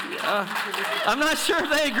I'm not sure if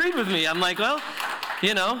they agreed with me. I'm like, well,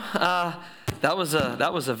 that was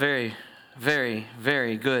a very, very,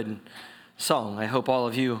 very good song. I hope all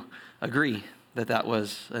of you agree that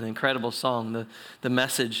was an incredible song. The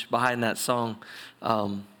message behind that song,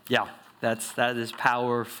 that is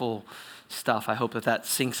powerful stuff. I hope let that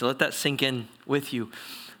sink in with you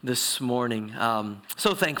this morning.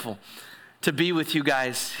 So thankful to be with you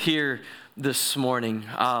guys here this morning.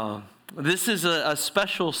 This is a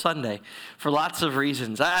special Sunday for lots of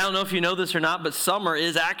reasons. I don't know if you know this or not, but summer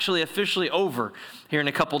is actually officially over here in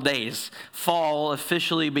a couple days. Fall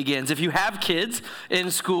officially begins. If you have kids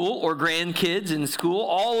in school or grandkids in school,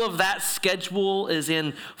 all of that schedule is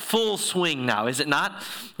in full swing now, is it not?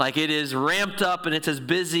 Like it is ramped up and it's as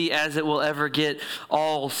busy as it will ever get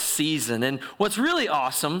all season. And what's really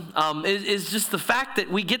awesome is just the fact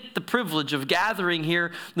that we get the privilege of gathering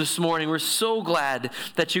here this morning. We're so glad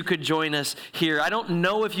that you could join us here. I don't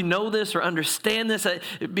know if you know this or understand this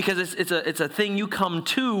because it's a thing you come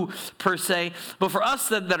to per se, but for us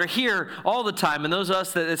that are here all the time and those of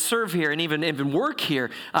us that serve here and even work here,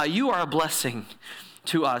 you are a blessing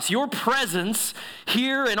to us. Your presence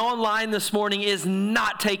here and online this morning is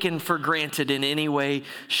not taken for granted in any way,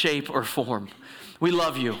 shape, or form. We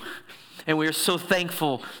love you. And we are so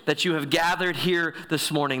thankful that you have gathered here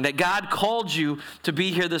this morning, that God called you to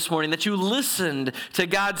be here this morning, that you listened to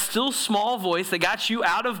God's still small voice that got you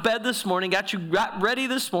out of bed this morning, got ready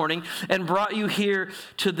this morning, and brought you here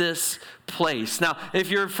to this place. Now,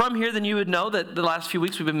 if you're from here, then you would know that the last few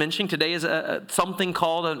weeks we've been mentioning today is something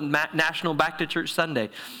called a National Back to Church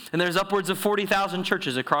Sunday. And there's upwards of 40,000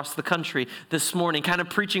 churches across the country this morning kind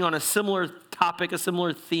of preaching on a similar topic, a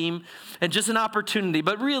similar theme, and just an opportunity.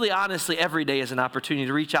 But really, honestly, every day is an opportunity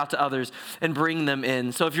to reach out to others and bring them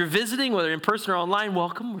in. So if you're visiting, whether in person or online,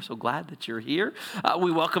 welcome. We're so glad that you're here.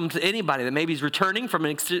 We welcome to anybody that maybe is returning from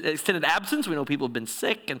an extended absence. We know people have been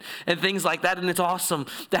sick and things like that, and it's awesome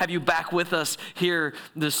to have you back with us here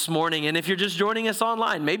this morning. And if you're just joining us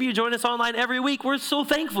online, maybe you join us online every week. We're so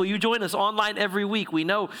thankful you join us online every week. We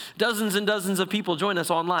know dozens and dozens of people join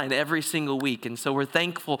us online every single week, and so we're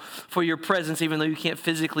thankful for your presence. Even though you can't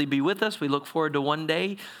physically be with us, we look forward to one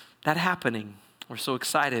day that happening. We're so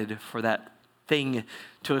excited for that thing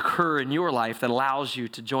to occur in your life that allows you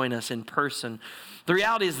to join us in person. The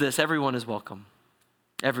reality is this: everyone is welcome.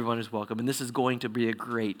 Everyone is welcome, and this is going to be a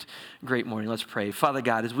great, great morning. Let's pray. Father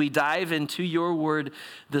God, as we dive into your word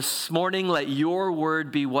this morning, let your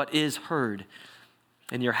word be what is heard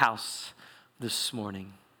in your house this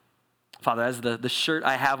morning. Father, as the shirt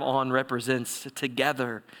I have on represents,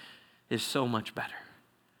 together is so much better.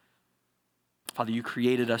 Father, you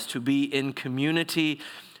created us to be in community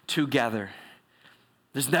together.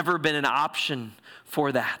 There's never been an option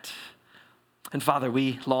for that. And Father,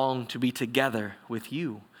 we long to be together with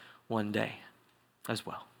you one day as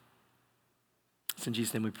well. It's in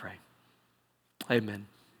Jesus' name we pray. Amen.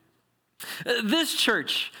 This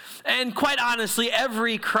church, and quite honestly,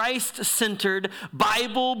 every Christ-centered,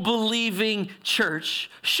 Bible-believing church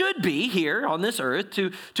should be here on this earth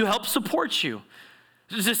to help support you,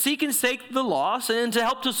 to seek and save the lost, and to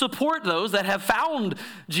help to support those that have found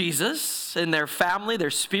Jesus in their family,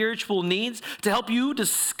 their spiritual needs, to help you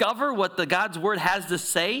discover what God's word has to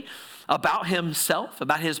say about himself,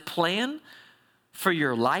 about his plan for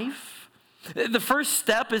your life. The first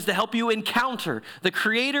step is to help you encounter the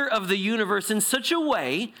creator of the universe in such a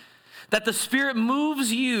way that the Spirit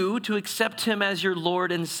moves you to accept him as your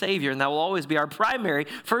Lord and Savior. And that will always be our primary,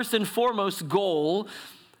 first and foremost goal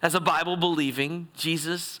as a Bible-believing,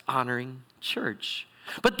 Jesus-honoring church.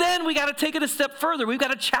 But then we got to take it a step further. We've got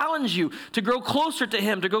to challenge you to grow closer to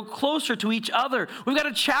him, to go closer to each other. We've got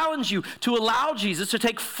to challenge you to allow Jesus to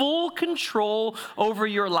take full control over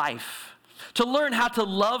your life, to learn how to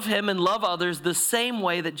love him and love others the same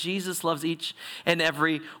way that Jesus loves each and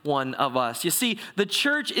every one of us. You see, the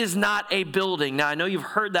church is not a building. Now, I know you've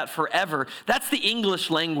heard that forever. That's the English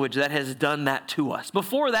language that has done that to us.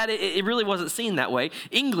 Before that, it really wasn't seen that way.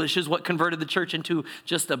 English is what converted the church into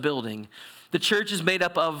just a building. The church is made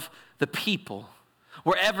up of the people.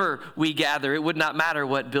 Wherever we gather, it would not matter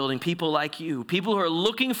what building, people like you, people who are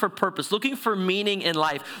looking for purpose, looking for meaning in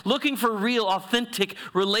life, looking for real, authentic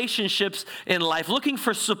relationships in life, looking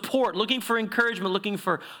for support, looking for encouragement, looking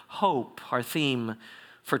for hope, our theme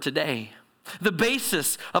for today. The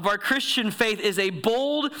basis of our Christian faith is a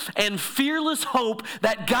bold and fearless hope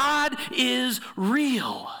that God is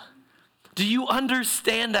real. Do you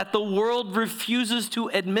understand that the world refuses to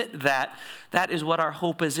admit that? That is what our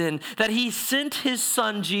hope is in. That he sent his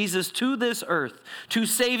son Jesus to this earth to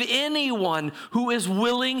save anyone who is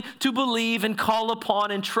willing to believe and call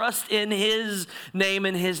upon and trust in his name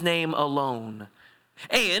and his name alone.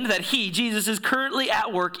 And that he, Jesus, is currently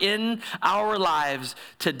at work in our lives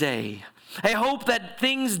today. I hope that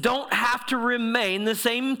things don't have to remain the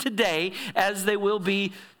same today as they will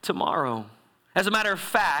be tomorrow. As a matter of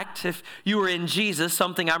fact, if you are in Jesus,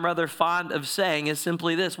 something I'm rather fond of saying is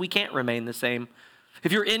simply this: we can't remain the same.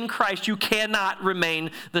 If you're in Christ, you cannot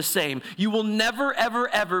remain the same. You will never, ever,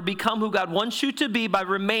 ever become who God wants you to be by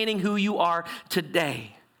remaining who you are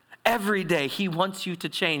today. Every day, he wants you to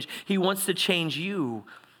change. He wants to change you.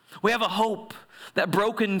 We have a hope that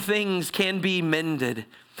broken things can be mended.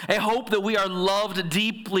 A hope that we are loved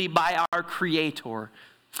deeply by our Creator.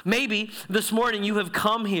 Maybe this morning you have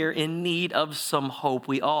come here in need of some hope.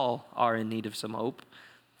 We all are in need of some hope.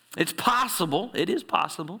 It is possible,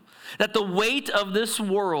 that the weight of this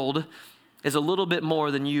world is a little bit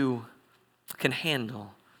more than you can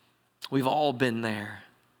handle. We've all been there.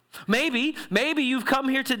 Maybe you've come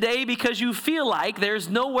here today because you feel like there's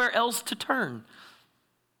nowhere else to turn.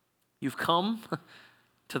 You've come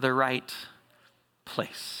to the right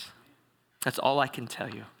place. That's all I can tell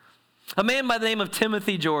you. A man by the name of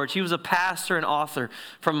Timothy George, he was a pastor and author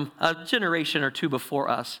from a generation or two before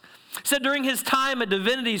us, said during his time at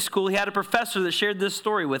divinity school, he had a professor that shared this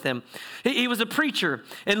story with him. He was a preacher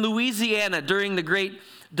in Louisiana during the Great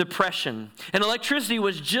Depression, and electricity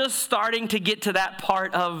was just starting to get to that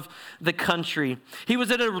part of the country. He was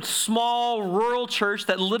at a small rural church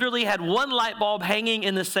that literally had one light bulb hanging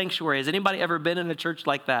in the sanctuary. Has anybody ever been in a church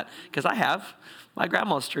like that? Because I have. My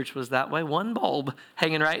grandma's church was that way, one bulb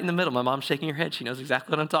hanging right in the middle. My mom's shaking her head. She knows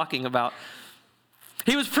exactly what I'm talking about.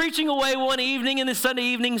 He was preaching away one evening in the Sunday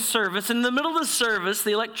evening service. In the middle of the service,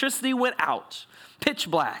 the electricity went out, pitch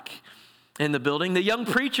black in the building. The young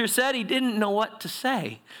preacher said he didn't know what to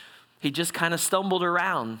say. He just kind of stumbled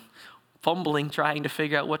around, fumbling, trying to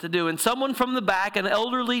figure out what to do. And someone from the back, an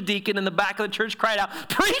elderly deacon in the back of the church, cried out,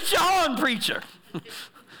 "Preach on, preacher.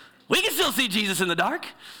 We can still see Jesus in the dark."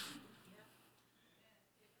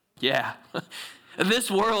 Yeah,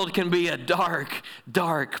 this world can be a dark,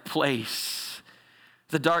 dark place.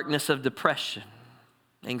 The darkness of depression,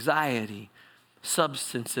 anxiety,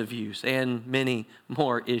 substance abuse, and many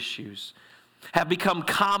more issues have become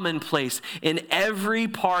commonplace in every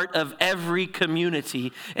part of every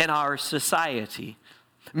community in our society.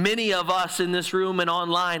 Many of us in this room and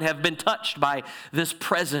online have been touched by this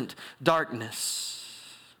present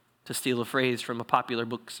darkness, to steal a phrase from a popular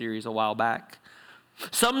book series a while back.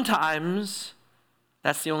 Sometimes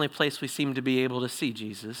that's the only place we seem to be able to see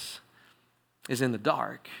Jesus, is in the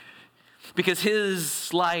dark, because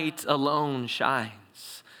his light alone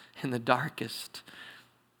shines in the darkest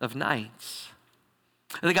of nights.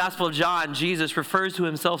 In the Gospel of John, Jesus refers to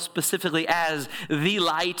himself specifically as the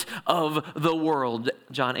light of the world,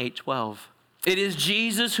 John 8:12. It is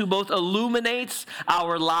Jesus who both illuminates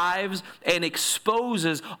our lives and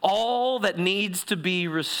exposes all that needs to be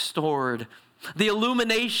restored. The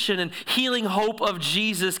illumination and healing hope of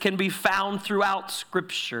Jesus can be found throughout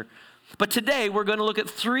Scripture. But today we're going to look at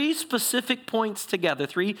three specific points together,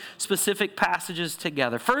 three specific passages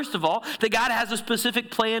together. First of all, that God has a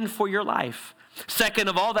specific plan for your life. Second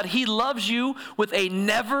of all, that he loves you with a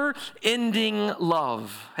never-ending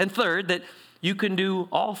love. And third, that you can do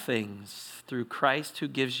all things through Christ who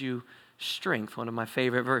gives you strength. One of my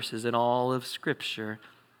favorite verses in all of Scripture.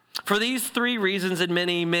 For these three reasons and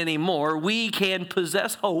many, many more, we can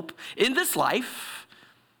possess hope in this life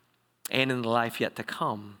and in the life yet to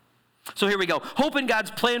come. So here we go. Hope in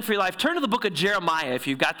God's plan for your life. Turn to the book of Jeremiah if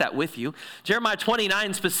you've got that with you. Jeremiah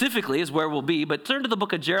 29 specifically is where we'll be, but turn to the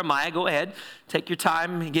book of Jeremiah. Go ahead. Take your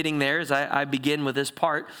time getting there as I begin with this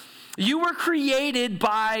part. You were created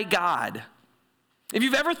by God. If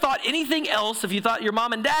you've ever thought anything else, if you thought your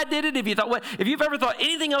mom and dad did it, if you've ever thought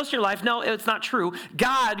anything else in your life, no, it's not true.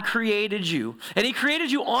 God created you. And he created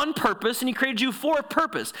you on purpose, and he created you for a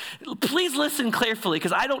purpose. Please listen carefully,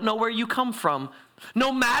 because I don't know where you come from.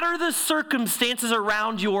 No matter the circumstances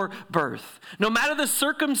around your birth, no matter the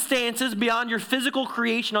circumstances beyond your physical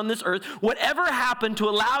creation on this earth, whatever happened to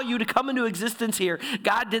allow you to come into existence here,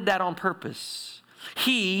 God did that on purpose.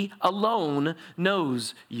 He alone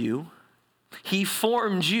knows you. He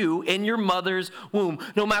formed you in your mother's womb.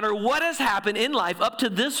 No matter what has happened in life up to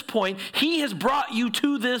this point, he has brought you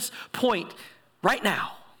to this point right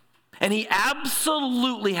now. And he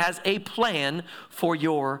absolutely has a plan for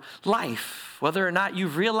your life. Whether or not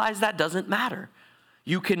you've realized that doesn't matter.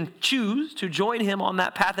 You can choose to join him on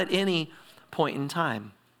that path at any point in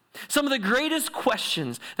time. Some of the greatest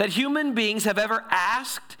questions that human beings have ever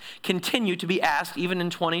asked continue to be asked even in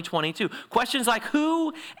 2022. Questions like,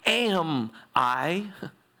 who am I?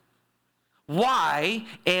 Why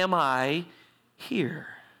am I here?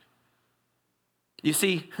 You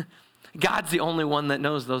see, God's the only one that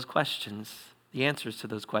knows those questions, the answers to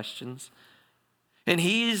those questions. And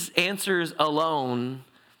his answers alone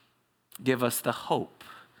give us the hope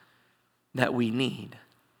that we need.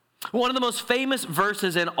 One of the most famous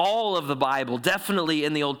verses in all of the Bible, definitely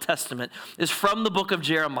in the Old Testament, is from the book of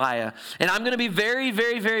Jeremiah. And I'm going to be very,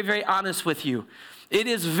 very, very, very honest with you. It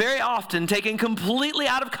is very often taken completely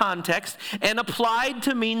out of context and applied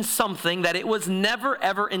to mean something that it was never,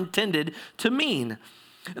 ever intended to mean.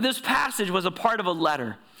 This passage was a part of a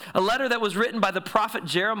letter that was written by the prophet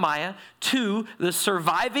Jeremiah to the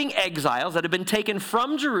surviving exiles that had been taken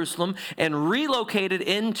from Jerusalem and relocated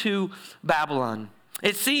into Babylon.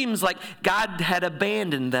 It seems like God had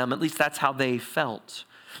abandoned them, at least that's how they felt.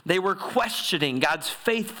 They were questioning God's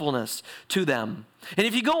faithfulness to them. And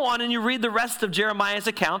if you go on and you read the rest of Jeremiah's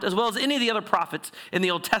account, as well as any of the other prophets in the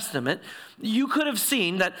Old Testament, you could have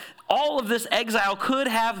seen that all of this exile could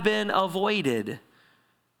have been avoided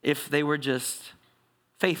if they were just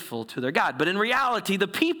faithful to their God. But in reality, the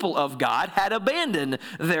people of God had abandoned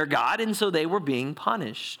their God, and so they were being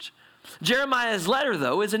punished. Jeremiah's letter,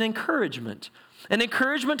 though, is an encouragement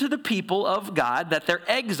to the people of God that their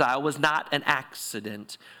exile was not an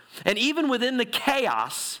accident. And even within the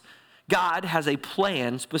chaos, God has a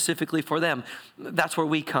plan specifically for them. That's where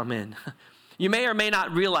we come in. You may or may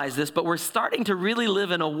not realize this, but we're starting to really live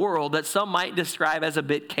in a world that some might describe as a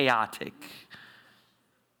bit chaotic.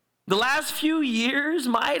 The last few years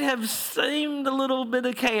might have seemed a little bit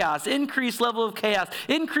of chaos, increased level of chaos,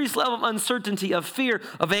 increased level of uncertainty, of fear,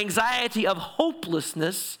 of anxiety, of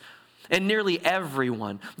hopelessness. And nearly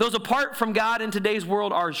everyone, those apart from God in today's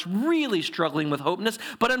world, are really struggling with hopelessness.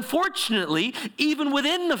 But unfortunately, even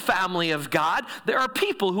within the family of God, there are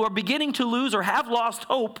people who are beginning to lose or have lost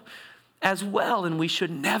hope as well. And we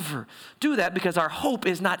should never do that because our hope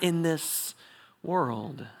is not in this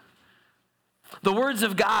world. The words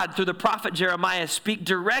of God through the prophet Jeremiah speak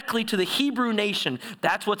directly to the Hebrew nation.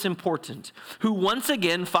 That's what's important. Who once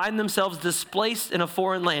again find themselves displaced in a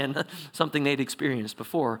foreign land, something they'd experienced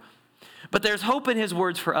before. But there's hope in his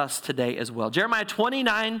words for us today as well. Jeremiah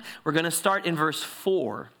 29, we're going to start in verse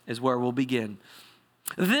 4 is where we'll begin.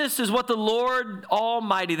 This is what the Lord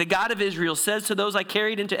Almighty, the God of Israel, says to those I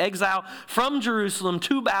carried into exile from Jerusalem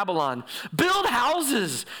to Babylon. Build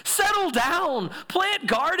houses, settle down, plant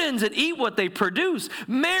gardens, and eat what they produce.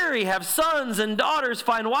 Marry, have sons and daughters,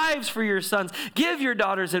 find wives for your sons. Give your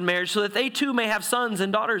daughters in marriage so that they too may have sons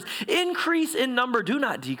and daughters. Increase in number, do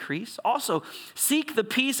not decrease. Also, seek the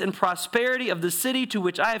peace and prosperity of the city to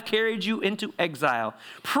which I have carried you into exile.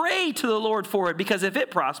 Pray to the Lord for it, because if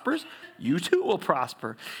it prospers, you too will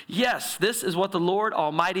prosper. Yes, this is what the Lord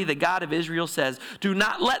Almighty, the God of Israel, says. Do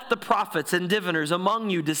not let the prophets and diviners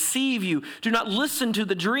among you deceive you. Do not listen to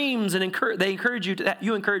the dreams and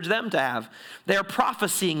you encourage them to have. They are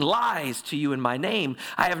prophesying lies to you in my name.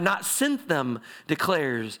 I have not sent them,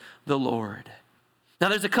 declares the Lord. Now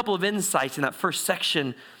there's a couple of insights in that first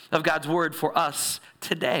section of God's word for us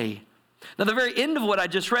today. Now, the very end of what I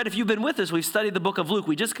just read, if you've been with us, we've studied the book of Luke.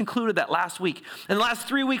 We just concluded that last week. In the last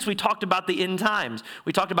 3 weeks, we talked about the end times.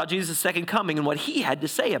 We talked about Jesus' second coming and what he had to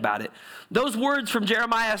say about it. Those words from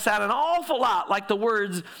Jeremiah sound an awful lot like the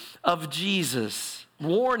words of Jesus,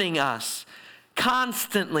 warning us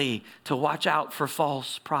constantly to watch out for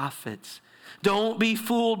false prophets. Don't be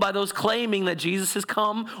fooled by those claiming that Jesus has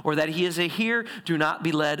come or that he is here. Do not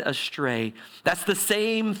be led astray. That's the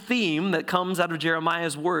same theme that comes out of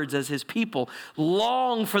Jeremiah's words as his people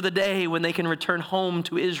long for the day when they can return home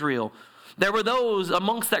to Israel. There were those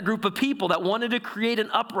amongst that group of people that wanted to create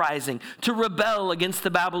an uprising, to rebel against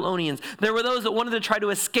the Babylonians. There were those that wanted to try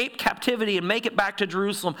to escape captivity and make it back to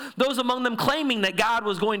Jerusalem. Those among them claiming that God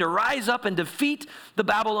was going to rise up and defeat the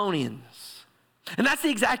Babylonians. And that's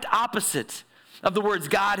the exact opposite of the words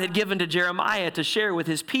God had given to Jeremiah to share with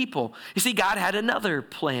his people. You see, God had another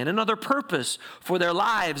plan, another purpose for their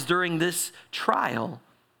lives during this trial.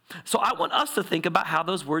 So I want us to think about how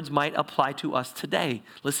those words might apply to us today.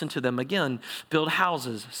 Listen to them again. Build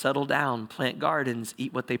houses, settle down, plant gardens,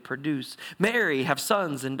 eat what they produce. Marry, have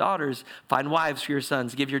sons and daughters. Find wives for your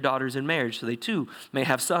sons. Give your daughters in marriage so they too may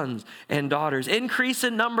have sons and daughters. Increase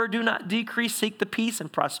in number, do not decrease. Seek the peace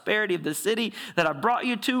and prosperity of the city that I brought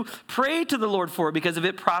you to. Pray to the Lord for it, because if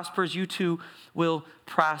it prospers, you too will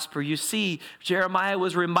prosper. You see, Jeremiah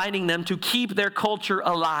was reminding them to keep their culture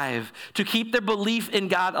alive, to keep their belief in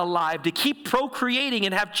God alive, to keep procreating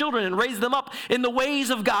and have children and raise them up in the ways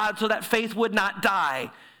of God so that faith would not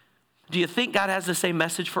die. Do you think God has the same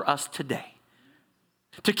message for us today?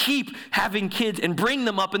 To keep having kids and bring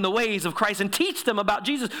them up in the ways of Christ and teach them about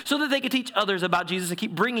Jesus so that they can teach others about Jesus and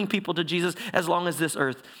keep bringing people to Jesus as long as this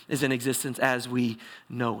earth is in existence as we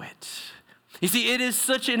know it. You see, it is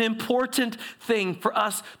such an important thing for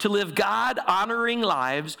us to live God-honoring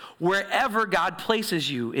lives wherever God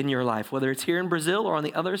places you in your life, whether it's here in Brazil or on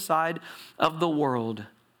the other side of the world.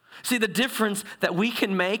 See, the difference that we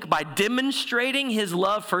can make by demonstrating his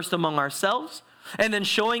love first among ourselves and then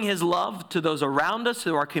showing his love to those around us,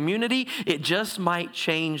 to our community, it just might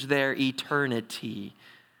change their eternity.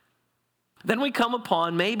 Then we come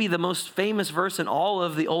upon maybe the most famous verse in all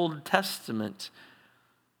of the Old Testament.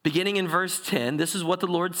 Beginning in verse 10, this is what the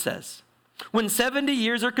Lord says. When 70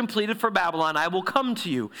 years are completed for Babylon, I will come to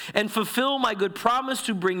you and fulfill my good promise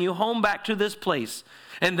to bring you home back to this place.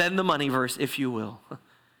 And then the money verse, if you will.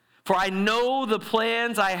 For I know the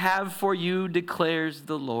plans I have for you, declares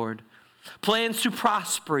the Lord. Plans to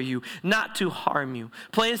prosper you, not to harm you.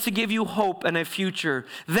 Plans to give you hope and a future.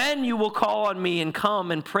 Then you will call on me and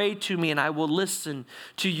come and pray to me, and I will listen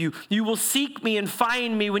to you. You will seek me and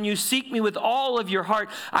find me when you seek me with all of your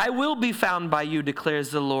heart. I will be found by you,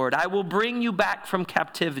 declares the Lord. I will bring you back from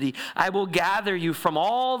captivity. I will gather you from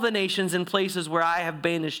all the nations and places where I have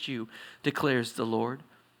banished you, declares the Lord,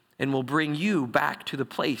 and will bring you back to the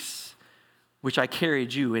place which I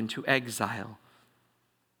carried you into exile.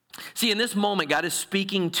 See, in this moment, God is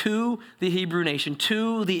speaking to the Hebrew nation,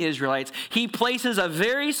 to the Israelites. He places a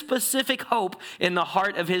very specific hope in the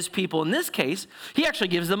heart of his people. In this case, he actually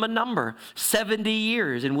gives them a number, 70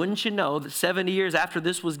 years. And wouldn't you know that 70 years after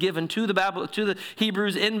this was given to the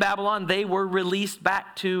Hebrews in Babylon, they were released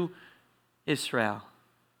back to Israel.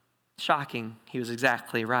 Shocking. He was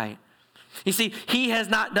exactly right. You see, he has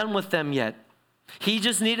not done with them yet. He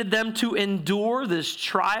just needed them to endure this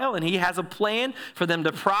trial, and he has a plan for them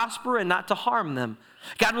to prosper and not to harm them.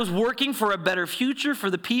 God was working for a better future for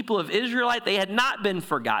the people of Israelite. They had not been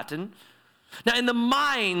forgotten. Now, in the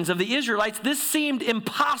minds of the Israelites, this seemed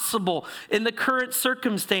impossible in the current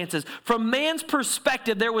circumstances. From man's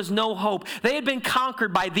perspective, there was no hope. They had been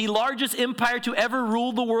conquered by the largest empire to ever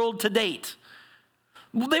rule the world to date.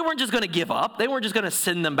 They weren't just going to give up. They weren't just going to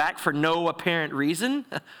send them back for no apparent reason.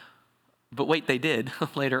 But wait, they did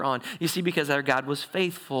later on. You see, because our God was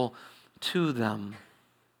faithful to them.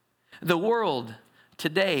 The world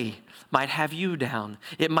today might have you down.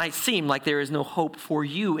 It might seem like there is no hope for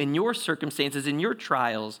you in your circumstances, in your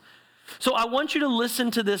trials. So I want you to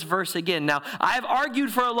listen to this verse again. Now, I have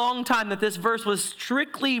argued for a long time that this verse was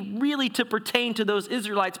strictly really to pertain to those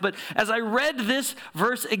Israelites. But as I read this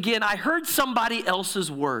verse again, I heard somebody else's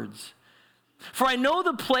words. For I know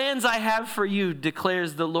the plans I have for you,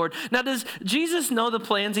 declares the Lord. Now, does Jesus know the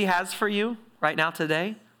plans he has for you right now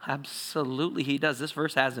today? Absolutely, he does. This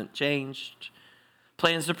verse hasn't changed.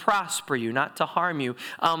 Plans to prosper you, not to harm you.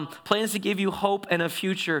 Plans to give you hope and a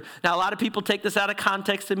future. Now, a lot of people take this out of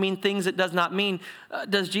context to mean things it does not mean.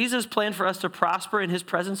 Does Jesus plan for us to prosper in his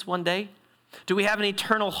presence one day? Do we have an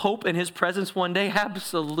eternal hope in his presence one day?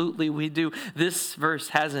 Absolutely we do. This verse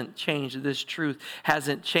hasn't changed. This truth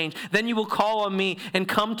hasn't changed. Then you will call on me and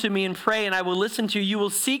come to me and pray, and I will listen to you. You will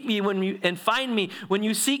seek me and find me when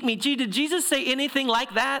you seek me. Gee, did Jesus say anything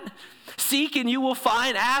like that? Seek and you will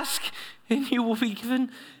find. Ask and you will be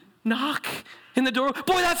given. Knock in the door.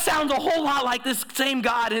 Boy, that sounds a whole lot like this same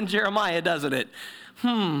God in Jeremiah, doesn't it?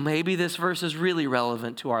 Maybe this verse is really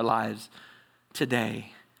relevant to our lives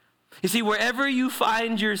today. You see, wherever you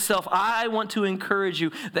find yourself, I want to encourage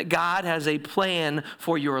you that God has a plan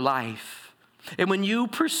for your life. And when you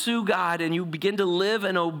pursue God and you begin to live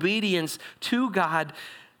in obedience to God,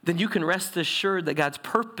 then you can rest assured that God's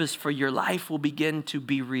purpose for your life will begin to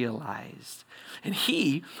be realized. And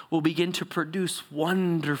he will begin to produce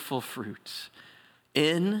wonderful fruits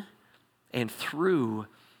in and through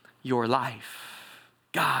your life.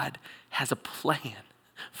 God has a plan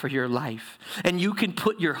for your life. And you can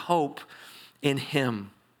put your hope in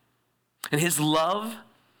him. And his love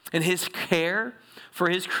and his care for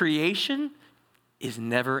his creation is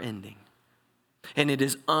never ending. And it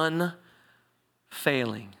is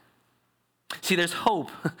unfailing. See, there's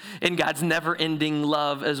hope in God's never-ending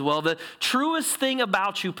love as well. The truest thing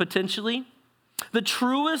about you, potentially, the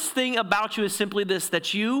truest thing about you is simply this,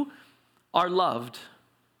 that you are loved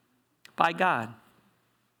by God.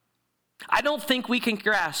 I don't think we can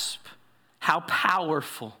grasp how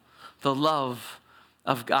powerful the love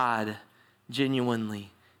of God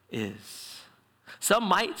genuinely is. Some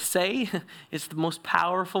might say it's the most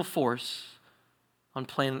powerful force on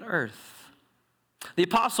planet Earth. The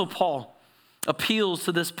Apostle Paul appeals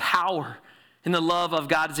to this power in the love of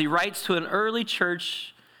God as he writes to an early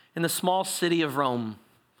church in the small city of Rome.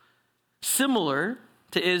 Similar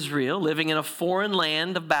to Israel, living in a foreign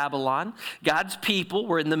land of Babylon, God's people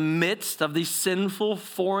were in the midst of the sinful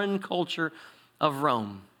foreign culture of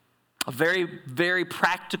Rome. A very, very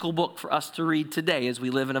practical book for us to read today as we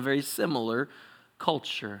live in a very similar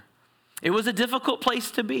culture. It was a difficult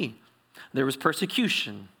place to be. There was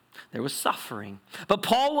persecution. There was suffering. But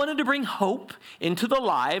Paul wanted to bring hope into the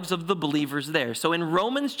lives of the believers there. So in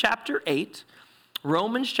Romans chapter 8,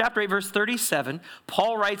 verse 37,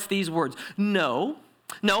 Paul writes these words, No,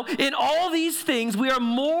 in all these things we are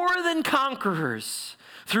more than conquerors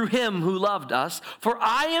through him who loved us. For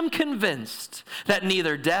I am convinced that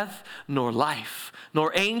neither death nor life,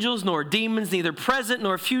 nor angels, nor demons, neither present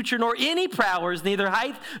nor future, nor any powers, neither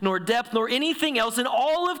height nor depth, nor anything else in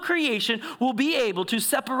all of creation will be able to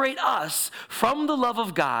separate us from the love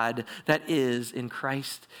of God that is in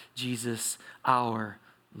Christ Jesus our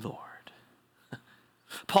Lord.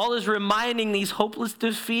 Paul is reminding these hopeless,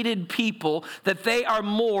 defeated people that they are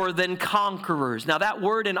more than conquerors. Now, that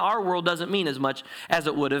word in our world doesn't mean as much as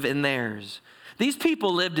it would have in theirs. These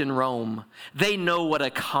people lived in Rome. They know what a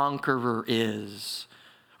conqueror is.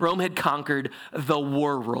 Rome had conquered the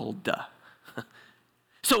world.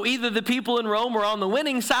 So either the people in Rome were on the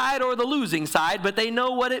winning side or the losing side, but they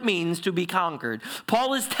know what it means to be conquered.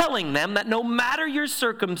 Paul is telling them that no matter your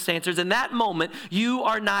circumstances in that moment, you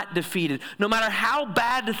are not defeated. No matter how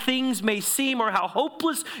bad things may seem or how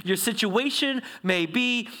hopeless your situation may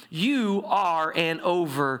be, you are an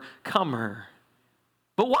overcomer.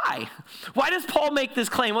 But why? Why does Paul make this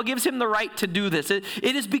claim? What gives him the right to do this? It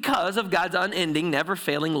is because of God's unending,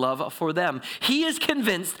 never-failing love for them. He is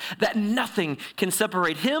convinced that nothing can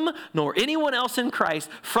separate him nor anyone else in Christ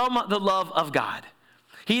from the love of God.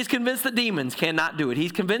 He is convinced that demons cannot do it.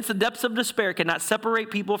 He's convinced the depths of despair cannot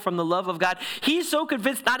separate people from the love of God. He's so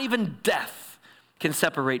convinced not even death can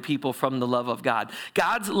separate people from the love of God.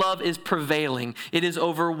 God's love is prevailing. It is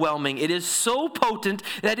overwhelming. It is so potent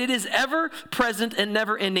that it is ever present and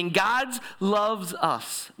never ending. God loves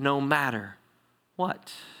us no matter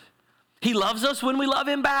what. He loves us when we love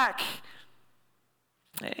him back.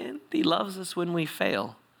 And he loves us when we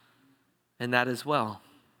fail. And that as well.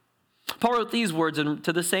 Paul wrote these words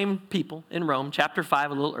to the same people in Rome, chapter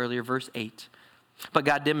 5, a little earlier, verse 8. But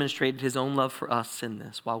God demonstrated his own love for us in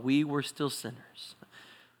this. While we were still sinners,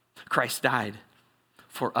 Christ died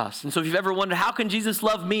for us. And so if you've ever wondered, how can Jesus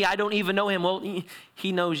love me? I don't even know him. Well,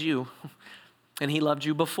 he knows you. And he loved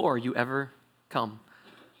you before you ever come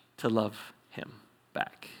to love him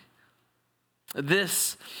back.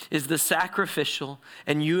 This is the sacrificial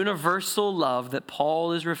and universal love that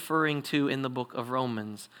Paul is referring to in the book of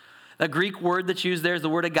Romans. The Greek word that's used there is the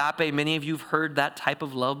word agape. Many of you have heard that type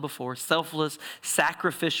of love before. Selfless,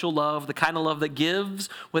 sacrificial love, the kind of love that gives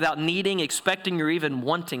without needing, expecting, or even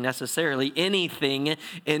wanting necessarily anything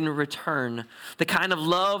in return. The kind of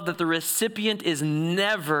love that the recipient is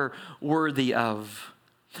never worthy of.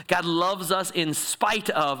 God loves us in spite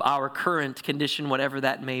of our current condition, whatever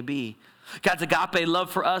that may be. God's agape love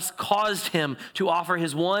for us caused him to offer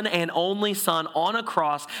his one and only son on a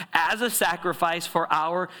cross as a sacrifice for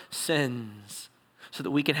our sins so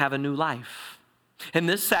that we can have a new life. And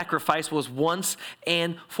this sacrifice was once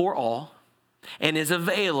and for all and is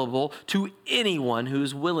available to anyone who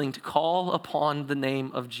is willing to call upon the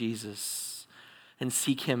name of Jesus and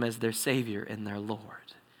seek him as their Savior and their Lord.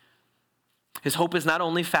 His hope is not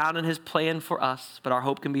only found in his plan for us, but our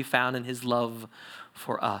hope can be found in his love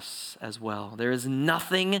for us as well. There is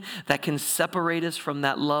nothing that can separate us from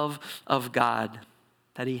that love of God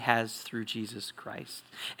that he has through Jesus Christ.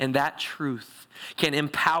 And that truth can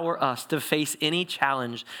empower us to face any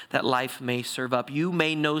challenge that life may serve up. You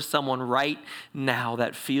may know someone right now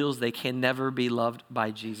that feels they can never be loved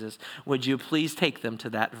by Jesus. Would you please take them to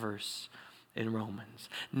that verse in Romans?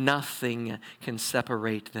 Nothing can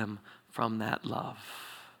separate them from that love.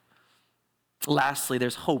 Lastly,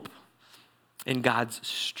 there's hope in God's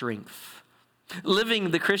strength.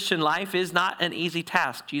 Living the Christian life is not an easy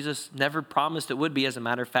task. Jesus never promised it would be. As a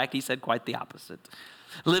matter of fact, he said quite the opposite.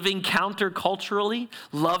 Living counterculturally,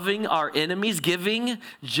 loving our enemies, giving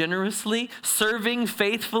generously, serving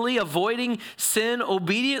faithfully, avoiding sin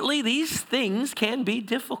obediently, these things can be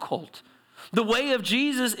difficult. The way of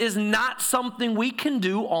Jesus is not something we can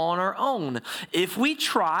do on our own. If we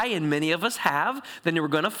try, and many of us have, then we're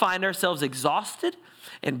going to find ourselves exhausted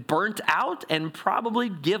and burnt out and probably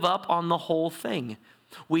give up on the whole thing.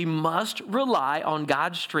 We must rely on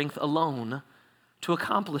God's strength alone to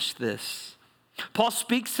accomplish this. Paul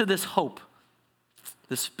speaks to this hope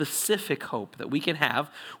the specific hope that we can have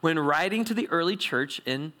when writing to the early church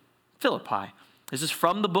in Philippi. This is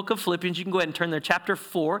from the book of Philippians. You can go ahead and turn there, chapter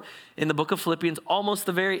 4 in the book of Philippians, almost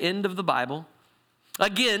the very end of the Bible.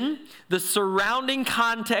 Again, the surrounding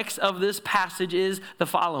context of this passage is the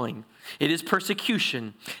following. It is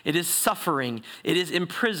persecution. It is suffering. It is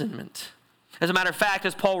imprisonment. As a matter of fact,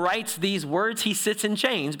 as Paul writes these words, he sits in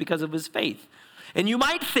chains because of his faith. And you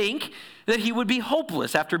might think that he would be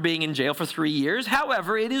hopeless after being in jail for 3 years.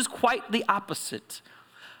 However, it is quite the opposite.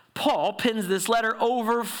 Paul pens this letter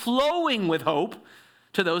overflowing with hope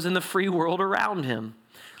to those in the free world around him.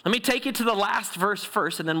 Let me take you to the last verse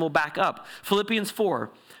first, and then we'll back up. Philippians 4,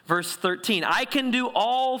 verse 13. I can do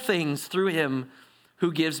all things through him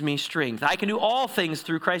who gives me strength. I can do all things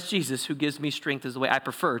through Christ Jesus who gives me strength is the way I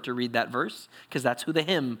prefer to read that verse, because that's who the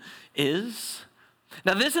him is.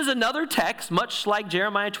 Now, this is another text, much like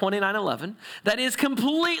Jeremiah 29:11, that is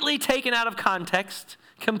completely taken out of context,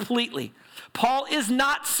 completely. Paul is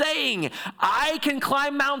not saying, I can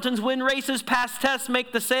climb mountains, win races, pass tests,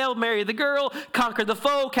 make the sale, marry the girl, conquer the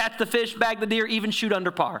foe, catch the fish, bag the deer, even shoot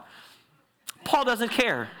under par. Paul doesn't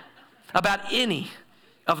care about any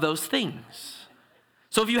of those things.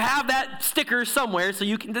 So if you have that sticker somewhere so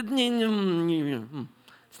you can,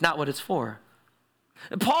 it's not what it's for.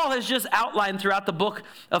 Paul has just outlined throughout the book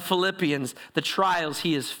of Philippians the trials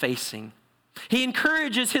he is facing. He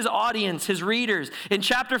encourages his audience, his readers, in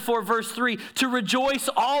chapter 4, verse 3, to rejoice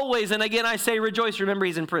always. And again, I say rejoice. Remember,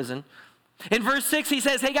 he's in prison. In verse 6, he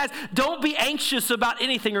says, hey guys, don't be anxious about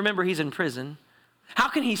anything. Remember, he's in prison. How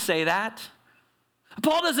can he say that?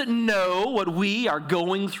 Paul doesn't know what we are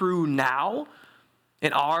going through now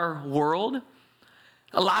in our world.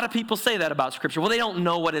 A lot of people say that about Scripture. Well, they don't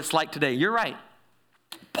know what it's like today. You're right.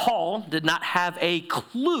 Paul did not have a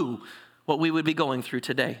clue what we would be going through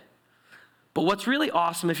today. But what's really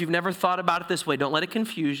awesome, if you've never thought about it this way, don't let it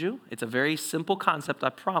confuse you. It's a very simple concept, I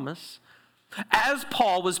promise. As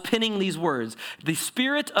Paul was penning these words, the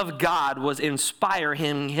Spirit of God was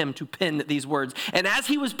inspiring him to pen these words. And as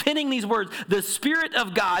he was penning these words, the Spirit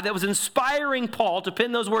of God that was inspiring Paul to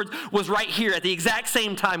pen those words was right here at the exact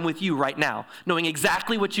same time with you right now, knowing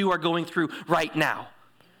exactly what you are going through right now.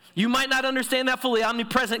 You might not understand that fully,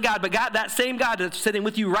 omnipresent God, but God, that same God that's sitting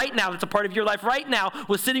with you right now, that's a part of your life right now,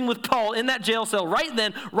 was sitting with Paul in that jail cell right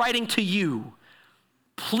then, writing to you.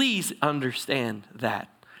 Please understand that.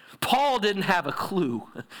 Paul didn't have a clue,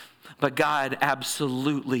 but God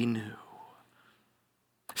absolutely knew.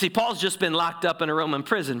 See, Paul's just been locked up in a Roman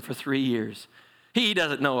prison for 3 years. He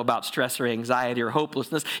doesn't know about stress or anxiety or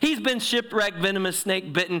hopelessness. He's been shipwrecked, venomous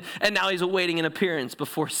snake bitten, and now he's awaiting an appearance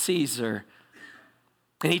before Caesar.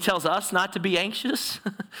 And he tells us not to be anxious.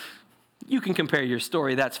 You can compare your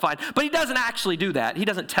story, that's fine. But he doesn't actually do that. He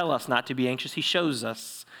doesn't tell us not to be anxious. He shows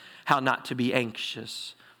us how not to be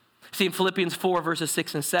anxious. See, in Philippians 4, verses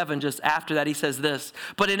 6 and 7, just after that, he says this,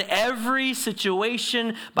 but in every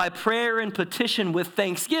situation, by prayer and petition with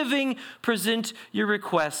thanksgiving, present your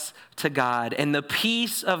requests to God. And the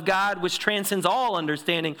peace of God, which transcends all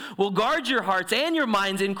understanding, will guard your hearts and your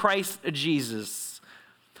minds in Christ Jesus.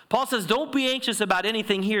 Paul says, don't be anxious about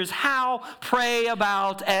anything. Here's how. Pray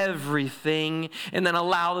about everything, and then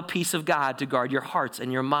allow the peace of God to guard your hearts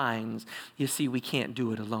and your minds. You see, we can't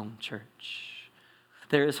do it alone, church.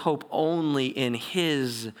 There is hope only in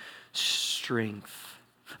his strength.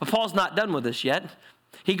 But Paul's not done with us yet.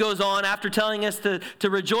 He goes on after telling us to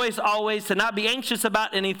rejoice always, to not be anxious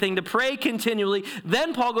about anything, to pray continually.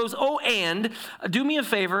 Then Paul goes, oh, and do me a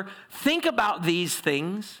favor, think about these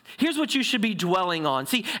things. Here's what you should be dwelling on.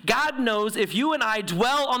 See, God knows if you and I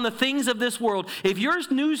dwell on the things of this world, if your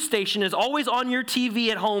news station is always on your TV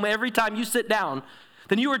at home every time you sit down,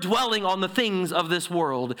 then you are dwelling on the things of this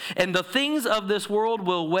world. And the things of this world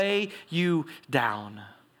will weigh you down.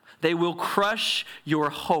 They will crush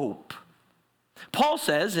your hope. Paul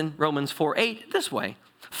says in Romans 4:8 this way,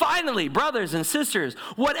 finally, brothers and sisters,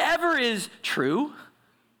 whatever is true,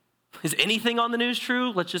 is anything on the news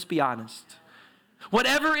true? Let's just be honest.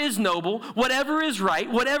 Whatever is noble, whatever is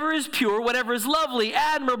right, whatever is pure, whatever is lovely,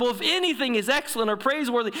 admirable, if anything is excellent or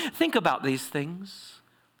praiseworthy, think about these things.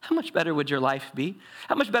 How much better would your life be?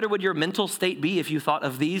 How much better would your mental state be if you thought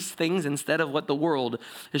of these things instead of what the world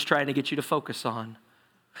is trying to get you to focus on?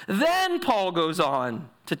 Then Paul goes on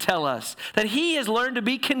to tell us that he has learned to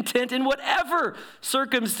be content in whatever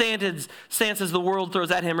circumstances the world throws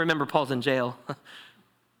at him. Remember, Paul's in jail.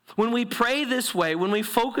 When we pray this way, when we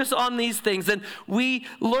focus on these things, then we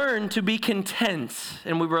learn to be content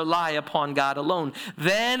and we rely upon God alone.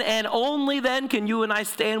 Then and only then can you and I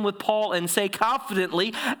stand with Paul and say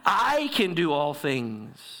confidently, I can do all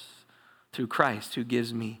things through Christ who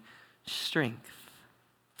gives me strength.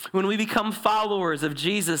 When we become followers of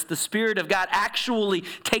Jesus, the Spirit of God actually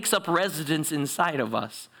takes up residence inside of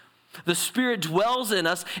us. The Spirit dwells in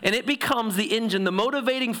us, and it becomes the engine, the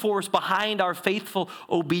motivating force behind our faithful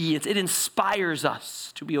obedience. It inspires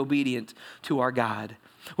us to be obedient to our God.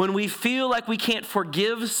 When we feel like we can't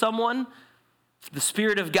forgive someone, the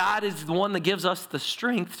Spirit of God is the one that gives us the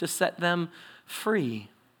strength to set them free.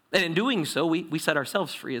 And in doing so, we set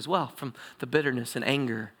ourselves free as well from the bitterness and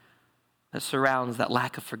anger that surrounds that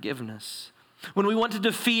lack of forgiveness. When we want to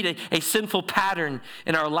defeat a sinful pattern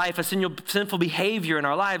in our life, a sinful behavior in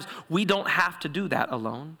our lives, we don't have to do that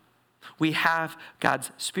alone. We have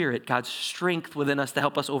God's Spirit, God's strength within us to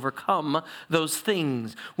help us overcome those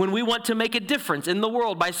things. When we want to make a difference in the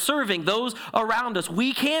world by serving those around us,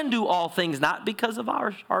 we can do all things, not because of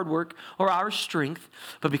our hard work or our strength,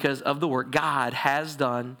 but because of the work God has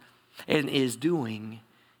done and is doing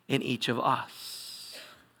in each of us.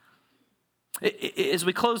 As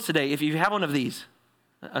we close today, if you have one of these,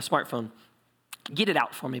 a smartphone, get it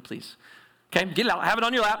out for me, please. Okay, get it out. Have it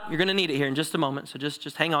on your lap. You're going to need it here in just a moment. So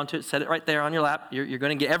just hang on to it. Set it right there on your lap. You're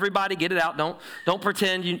going to get everybody. Get it out. Don't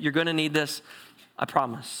pretend you're going to need this. I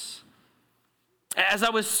promise. As I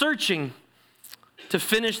was searching to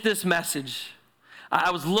finish this message,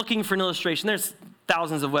 I was looking for an illustration. There's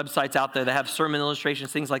thousands of websites out there that have sermon illustrations,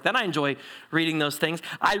 things like that. I enjoy reading those things.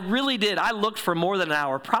 I really did. I looked for more than an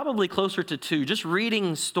hour, probably closer to 2, just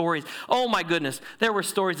reading stories. Oh my goodness, there were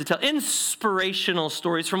stories to tell, inspirational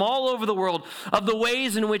stories from all over the world of the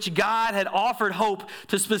ways in which God had offered hope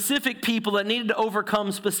to specific people that needed to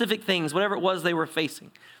overcome specific things, whatever it was they were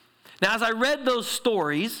facing. Now, as I read those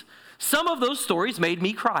stories, some of those stories made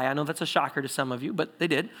me cry. I know that's a shocker to some of you, but they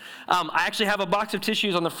did. I actually have a box of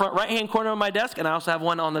tissues on the front right-hand corner of my desk, and I also have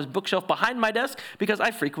one on the bookshelf behind my desk because I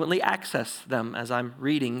frequently access them as I'm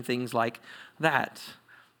reading things like that.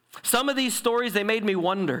 Some of these stories, they made me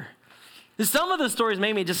wonder. Some of the stories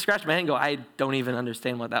made me just scratch my head and go, I don't even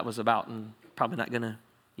understand what that was about, and probably not going to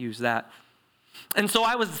use that. And so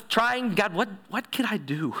I was trying, God, what could I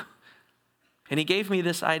do? And he gave me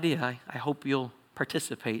this idea. I hope you'll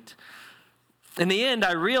participate. In the end,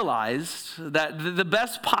 I realized that the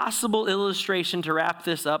best possible illustration to wrap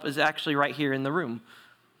this up is actually right here in the room.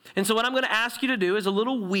 And so what I'm going to ask you to do is a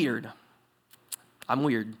little weird. I'm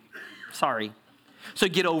weird. Sorry. So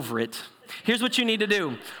get over it. Here's what you need to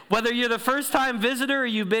do. Whether you're the first time visitor or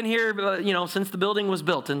you've been here, since the building was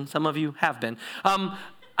built, and some of you have been,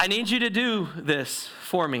 I need you to do this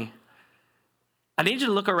for me. I need you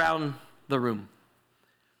to look around the room.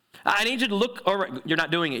 I need you to look, you're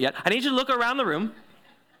not doing it yet. I need you to look around the room,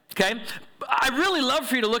 okay? I really love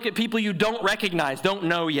for you to look at people you don't recognize, don't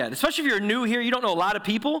know yet. Especially if you're new here, you don't know a lot of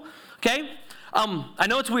people, okay? I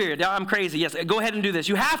know it's weird. I'm crazy. Yes, go ahead and do this.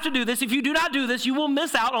 You have to do this. If you do not do this, you will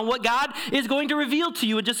miss out on what God is going to reveal to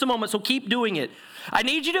you in just a moment, so keep doing it. I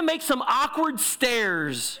need you to make some awkward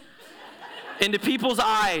stares into people's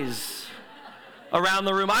eyes around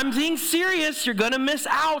the room. I'm being serious. You're going to miss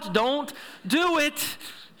out. Don't do it.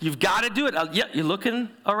 You've got to do it. You're looking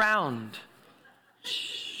around.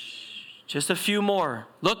 Just a few more.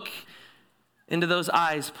 Look into those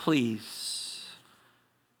eyes, please.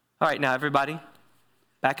 All right, now everybody,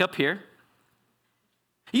 back up here.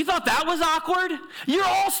 You thought that was awkward? You're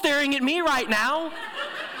all staring at me right now.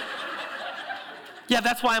 Yeah,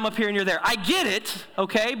 that's why I'm up here and you're there. I get it,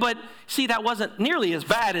 okay? But see, that wasn't nearly as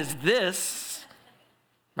bad as this,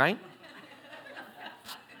 right?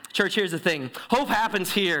 Church, here's the thing. Hope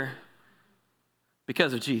happens here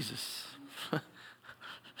because of Jesus.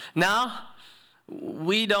 Now,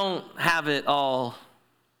 we don't have it all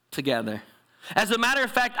together. As a matter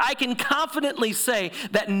of fact, I can confidently say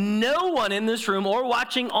that no one in this room or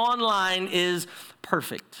watching online is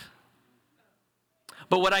perfect.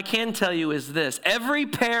 But what I can tell you is this. Every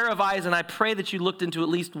pair of eyes, and I pray that you looked into at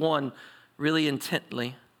least one really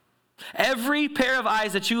intently, every pair of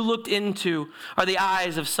eyes that you looked into are the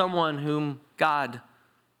eyes of someone whom God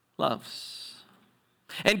loves.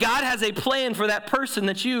 And God has a plan for that person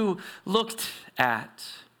that you looked at.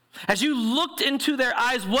 As you looked into their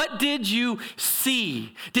eyes, what did you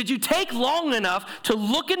see? Did you take long enough to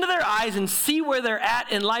look into their eyes and see where they're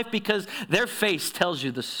at in life? Because their face tells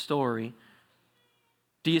you the story.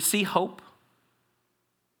 Do you see hope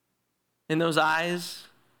in those eyes?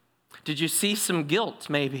 Did you see some guilt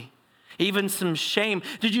maybe? Even some shame.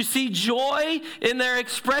 Did you see joy in their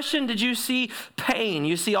expression? Did you see pain?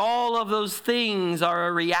 You see, all of those things are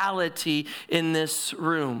a reality in this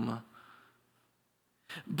room.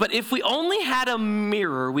 But if we only had a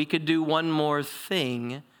mirror, we could do one more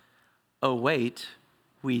thing. Oh, wait,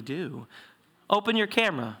 we do. Open your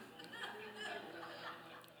camera.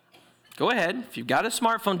 Go ahead. If you've got a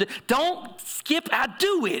smartphone, don't skip out.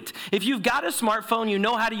 Do it. If you've got a smartphone, you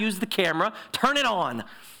know how to use the camera, turn it on.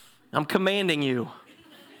 I'm commanding you.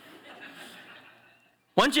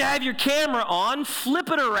 Once you have your camera on,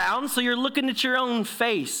 flip it around so you're looking at your own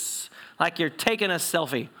face like you're taking a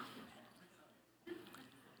selfie.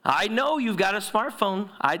 I know you've got a smartphone.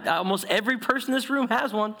 Almost every person in this room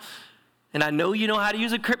has one. And I know you know how to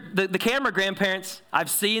use the camera, grandparents. I've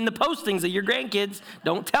seen the postings of your grandkids.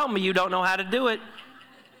 Don't tell me you don't know how to do it.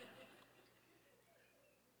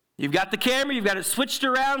 You've got the camera. You've got it switched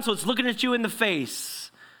around so it's looking at you in the face.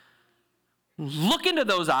 Look into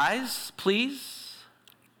those eyes, please.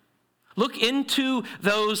 Look into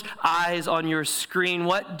those eyes on your screen.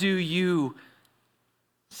 What do you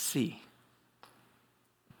see?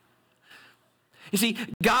 You see,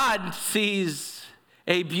 God sees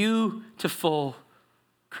a beautiful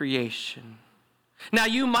creation. Now,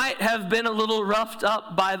 you might have been a little roughed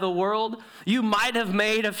up by the world. You might have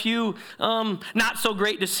made a few not so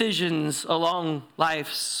great decisions along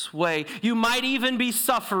life's way. You might even be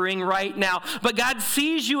suffering right now. But God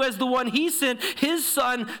sees you as the one He sent His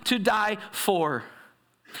Son to die for.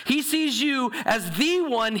 He sees you as the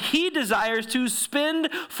one He desires to spend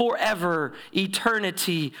forever,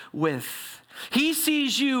 eternity with. He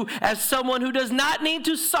sees you as someone who does not need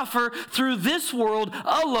to suffer through this world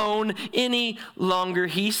alone any longer.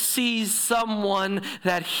 He sees someone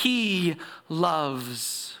that He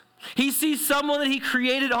loves. He sees someone that He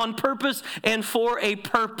created on purpose and for a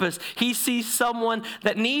purpose. He sees someone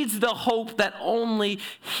that needs the hope that only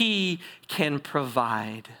He can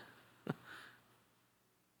provide.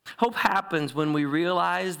 Hope happens when we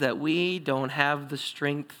realize that we don't have the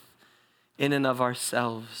strength in and of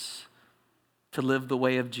ourselves to live the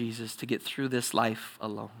way of Jesus, to get through this life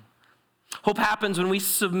alone. Hope happens when we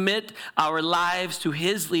submit our lives to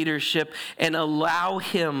His leadership and allow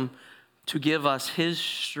Him to give us His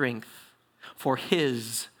strength for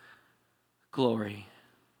His glory.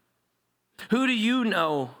 Who do you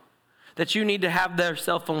know that you need to have their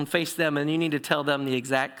cell phone face them and you need to tell them the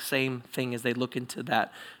exact same thing as they look into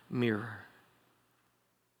that mirror?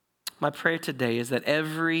 My prayer today is that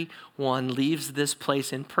everyone leaves this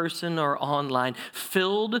place in person or online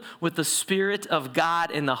filled with the Spirit of God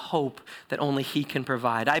and the hope that only He can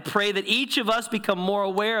provide. I pray that each of us become more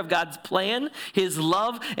aware of God's plan, His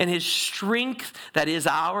love, and His strength that is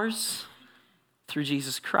ours through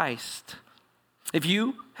Jesus Christ. If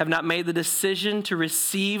you have not made the decision to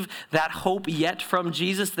receive that hope yet from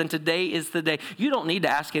Jesus, then today is the day. You don't need to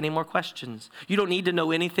ask any more questions. You don't need to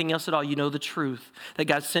know anything else at all. You know the truth, that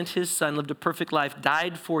God sent His Son, lived a perfect life,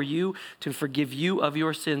 died for you to forgive you of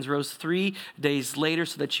your sins, rose 3 days later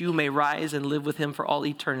so that you may rise and live with Him for all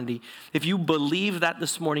eternity. If you believe that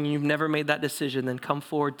this morning and you've never made that decision, then come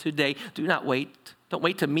forward today. Do not wait. Don't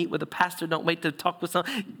wait to meet with a pastor. Don't wait to talk with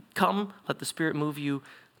someone. Come, let the Spirit move you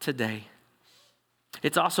today.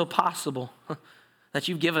 It's also possible that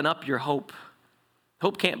you've given up your hope.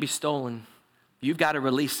 Hope can't be stolen. You've got to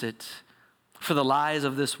release it for the lies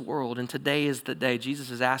of this world. And today is the day. Jesus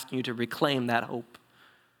is asking you to reclaim that hope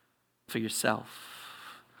for yourself.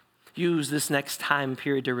 Use this next time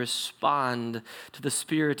period to respond to the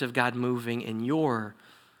Spirit of God moving in your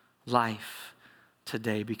life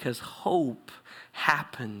today, because hope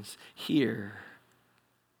happens here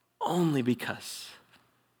only because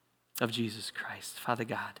of Jesus Christ. Father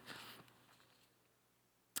God,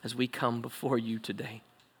 as we come before you today,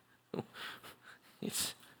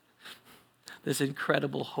 it's this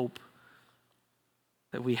incredible hope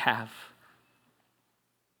that we have,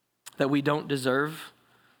 that we don't deserve.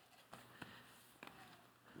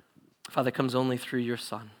 Father, comes only through your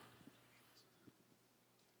Son.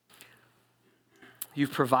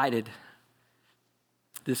 You've provided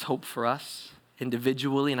this hope for us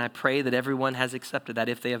individually, and I pray that everyone has accepted that.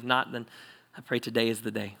 If they have not, then I pray today is the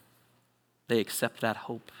day they accept that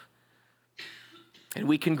hope. And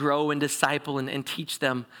we can grow and disciple and teach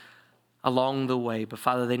them along the way. But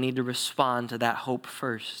Father, they need to respond to that hope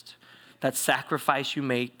first. That sacrifice you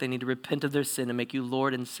make, they need to repent of their sin and make you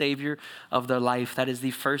Lord and Savior of their life. That is the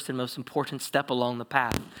first and most important step along the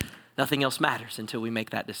path. Nothing else matters until we make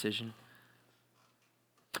that decision.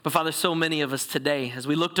 But Father, so many of us today, as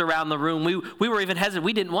we looked around the room, we were even hesitant.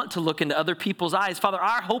 We didn't want to look into other people's eyes. Father,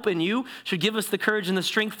 our hope in you should give us the courage and the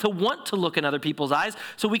strength to want to look in other people's eyes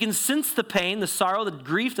so we can sense the pain, the sorrow, the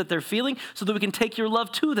grief that they're feeling so that we can take your love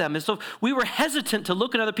to them. And so if we were hesitant to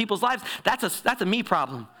look in other people's lives, that's a me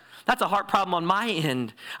problem. That's a heart problem on my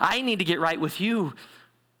end. I need to get right with you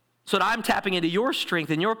so that I'm tapping into your strength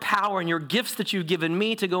and your power and your gifts that you've given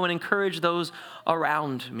me to go and encourage those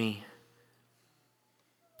around me.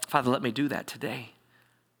 Father, let me do that today.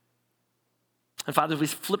 And Father, if we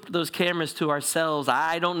flipped those cameras to ourselves,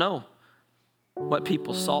 I don't know what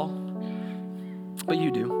people saw, but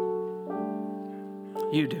you do.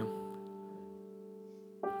 You do.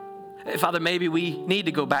 Father, maybe we need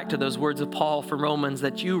to go back to those words of Paul from Romans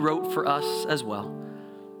that you wrote for us as well.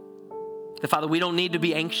 That, Father, we don't need to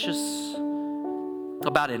be anxious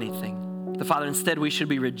about anything. That, Father, instead we should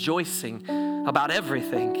be rejoicing about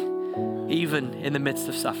everything, even in the midst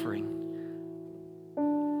of suffering.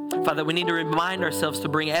 Father, we need to remind ourselves to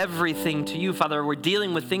bring everything to you. Father, we're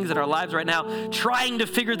dealing with things in our lives right now, trying to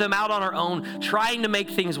figure them out on our own, trying to make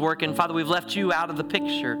things work. And Father, we've left you out of the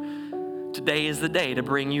picture. Today is the day to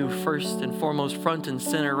bring you first and foremost, front and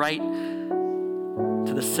center, right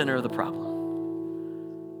to the center of the problem.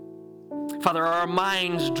 Father, are our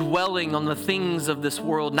minds dwelling on the things of this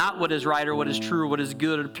world, not what is right or what is true or what is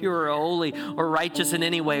good or pure or holy or righteous in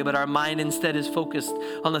any way, but our mind instead is focused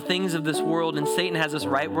on the things of this world, and Satan has us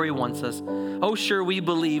right where he wants us. Oh, sure, we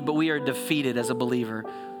believe, but we are defeated as a believer.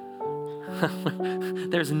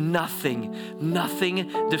 There's nothing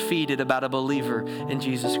defeated about a believer in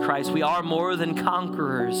Jesus Christ. We are more than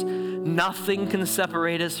conquerors. Nothing can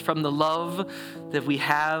separate us from the love that we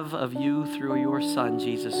have of you through your Son,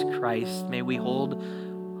 Jesus Christ. May we hold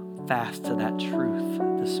fast to that truth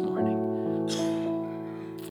this